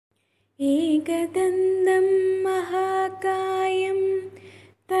ഏകദന്തം മഹാകായം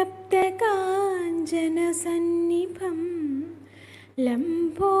തപ്തകാഞ്ചനസന്നിഭം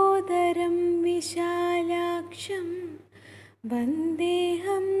ലംബോദരം വിശാലാക്ഷം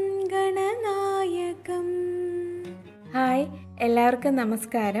വന്ദേഹം ഗണനായകം. Hi, എല്ലാവർക്കും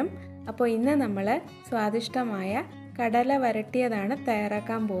നമസ്കാരം. അപ്പോൾ ഇന്ന് നമ്മൾ സ്വാദിഷ്ടമായ കടല വരട്ടിയതാണ്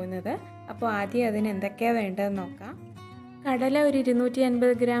തയ്യാറാക്കാൻ പോകുന്നത്. അപ്പോൾ ആദ്യം അതിന് എന്തൊക്കെയാണ് വേണ്ടതെന്ന് നോക്കാം. കടല ഒരു 250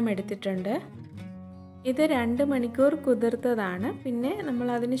 ഗ്രാം എടുത്തിട്ടുണ്ട്. ഇത് 2 മണിക്കൂർ കുതിർത്തതാണ്. പിന്നെ നമ്മൾ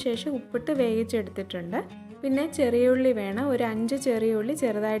അതിന് ശേഷം ഉപ്പിട്ട് വേവിച്ചെടുത്തിട്ടുണ്ട്. പിന്നെ ചെറിയ ഉള്ളി വേണം, ഒരു 5 ചെറിയ ഉള്ളി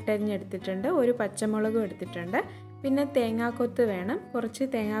ചെറുതായിട്ട് അരിഞ്ഞെടുത്തിട്ടുണ്ട്. ഒരു പച്ചമുളകും എടുത്തിട്ടുണ്ട്. പിന്നെ തേങ്ങാക്കൊത്ത് വേണം, കുറച്ച്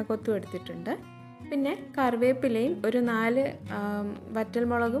തേങ്ങാക്കൊത്തും എടുത്തിട്ടുണ്ട്. പിന്നെ കറിവേപ്പിലയും ഒരു 4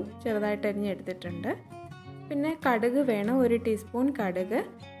 വറ്റൽമുളകും ചെറുതായിട്ട് അരിഞ്ഞെടുത്തിട്ടുണ്ട്. പിന്നെ കടുക് വേണം, 1 ടീസ്പൂൺ കടുക്.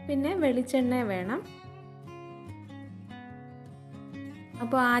 പിന്നെ വെളിച്ചെണ്ണ വേണം.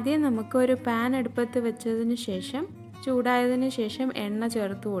 അപ്പോൾ ആദ്യം നമുക്ക് ഒരു പാൻ അടുപ്പത്ത് വെച്ചതിന് ശേഷം ചൂടായതിന് ശേഷം എണ്ണ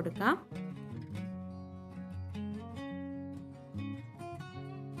ചേർത്ത് കൊടുക്കാം.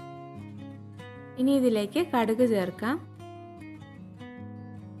 ഇനി ഇതിലേക്ക് കടുക് ചേർക്കാം.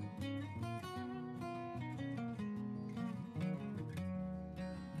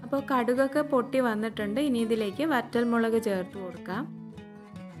 അപ്പോൾ കടുകൊക്കെ പൊട്ടി വന്നിട്ടുണ്ട്. ഇനി ഇതിലേക്ക് വറ്റൽമുളക് ചേർത്ത് കൊടുക്കാം.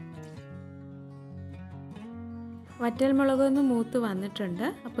 വറ്റൽമുളകൊന്ന് മൂത്ത് വന്നിട്ടുണ്ട്.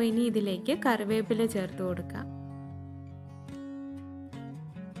 അപ്പോൾ ഇനി ഇതിലേക്ക് കറിവേപ്പില ചേർത്ത് കൊടുക്കാം.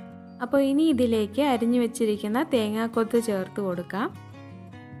 അപ്പോൾ ഇനി ഇതിലേക്ക് അരിഞ്ഞു വെച്ചിരിക്കുന്ന തേങ്ങാക്കൊത്ത് ചേർത്ത് കൊടുക്കാം.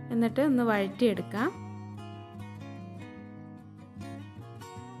 എന്നിട്ട് ഒന്ന് വഴറ്റിയെടുക്കാം.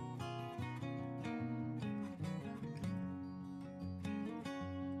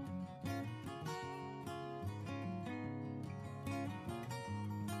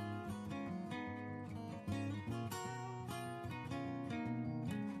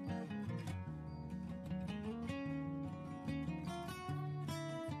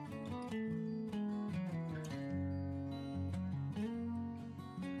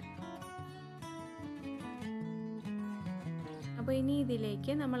 അപ്പോൾ ഇനി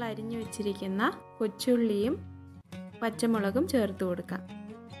ഇതിലേക്ക് നമ്മൾ അരിഞ്ഞു വെച്ചിരിക്കുന്ന കൊച്ചുള്ളിയും പച്ചമുളകും ചേർത്ത് കൊടുക്കാം.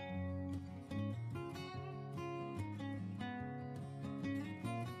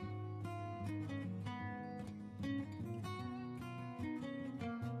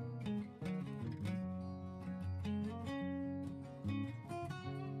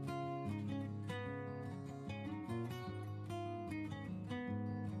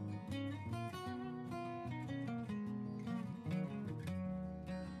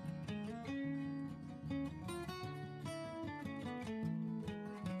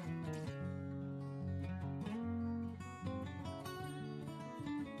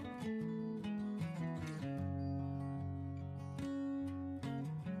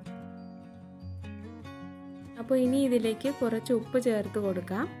 അപ്പോൾ ഇനി ഇതിലേക്ക് കുറച്ച് ഉപ്പ് ചേർത്ത്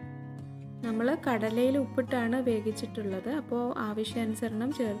കൊടുക്കാം. നമ്മൾ കടലയിൽ ഉപ്പിട്ടാണ് വേവിച്ചിട്ടുള്ളത്. അപ്പോൾ ആവശ്യാനുസരണം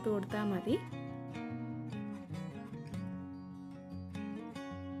ചേർത്ത് കൊടുത്താൽ മതി.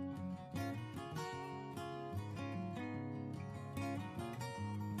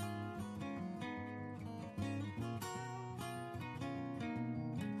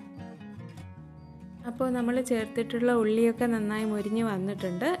 അപ്പോൾ നമ്മൾ ചേർത്തിട്ടുള്ള ഉള്ളിയൊക്കെ നന്നായി മുരിഞ്ഞ്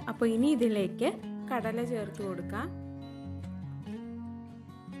വന്നിട്ടുണ്ട്. അപ്പോൾ ഇനി ഇതിലേക്ക് കടല ചേർത്ത് കൊടുക്കാം.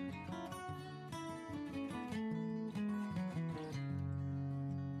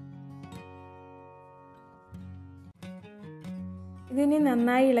 ഇതിനി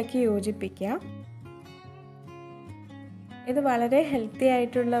നന്നായി ഇളക്കി യോജിപ്പിക്കാം. ഇത് വളരെ ഹെൽത്തി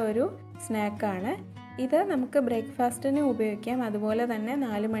ആയിട്ടുള്ള ഒരു സ്നാക്കാണ്. ഇത് നമുക്ക് ബ്രേക്ക്ഫാസ്റ്റിന് ഉപയോഗിക്കാം. അതുപോലെ തന്നെ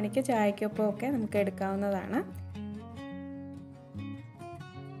 4 മണിക്ക് ചായക്കൊപ്പം ഒക്കെ നമുക്ക് എടുക്കാവുന്നതാണ്.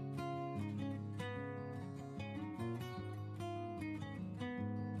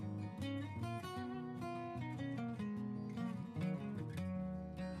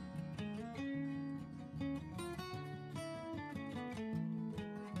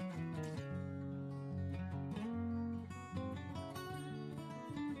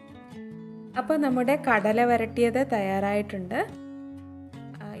 അപ്പോൾ നമ്മുടെ കടല വരട്ടിയത് തയ്യാറായിട്ടുണ്ട്.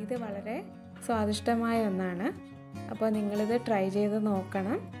 ഇത് വളരെ സ്വാദിഷ്ടമായ ഒന്നാണ്. അപ്പോൾ നിങ്ങളിത് ട്രൈ ചെയ്ത്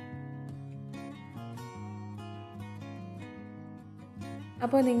നോക്കണം.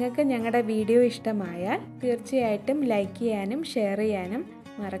 അപ്പോൾ നിങ്ങൾക്ക് ഞങ്ങളുടെ വീഡിയോ ഇഷ്ടമായാൽ തീർച്ചയായിട്ടും ലൈക്ക് ചെയ്യാനും ഷെയർ ചെയ്യാനും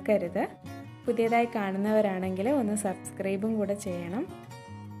മറക്കരുത്. പുതിയതായി കാണുന്നവരാണെങ്കിൽ ഒന്ന് സബ്സ്ക്രൈബും കൂടെ ചെയ്യണം.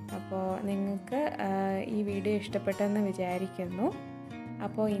 അപ്പോൾ നിങ്ങൾക്ക് ഈ വീഡിയോ ഇഷ്ടപ്പെട്ടെന്ന് വിചാരിക്കുന്നു.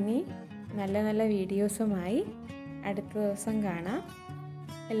 അപ്പോൾ ഇനി നല്ല നല്ല വീഡിയോസുമായി അടുത്ത ദിവസം കാണാം.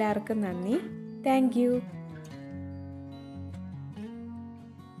 എല്ലാവർക്കും നന്ദി. Thank you.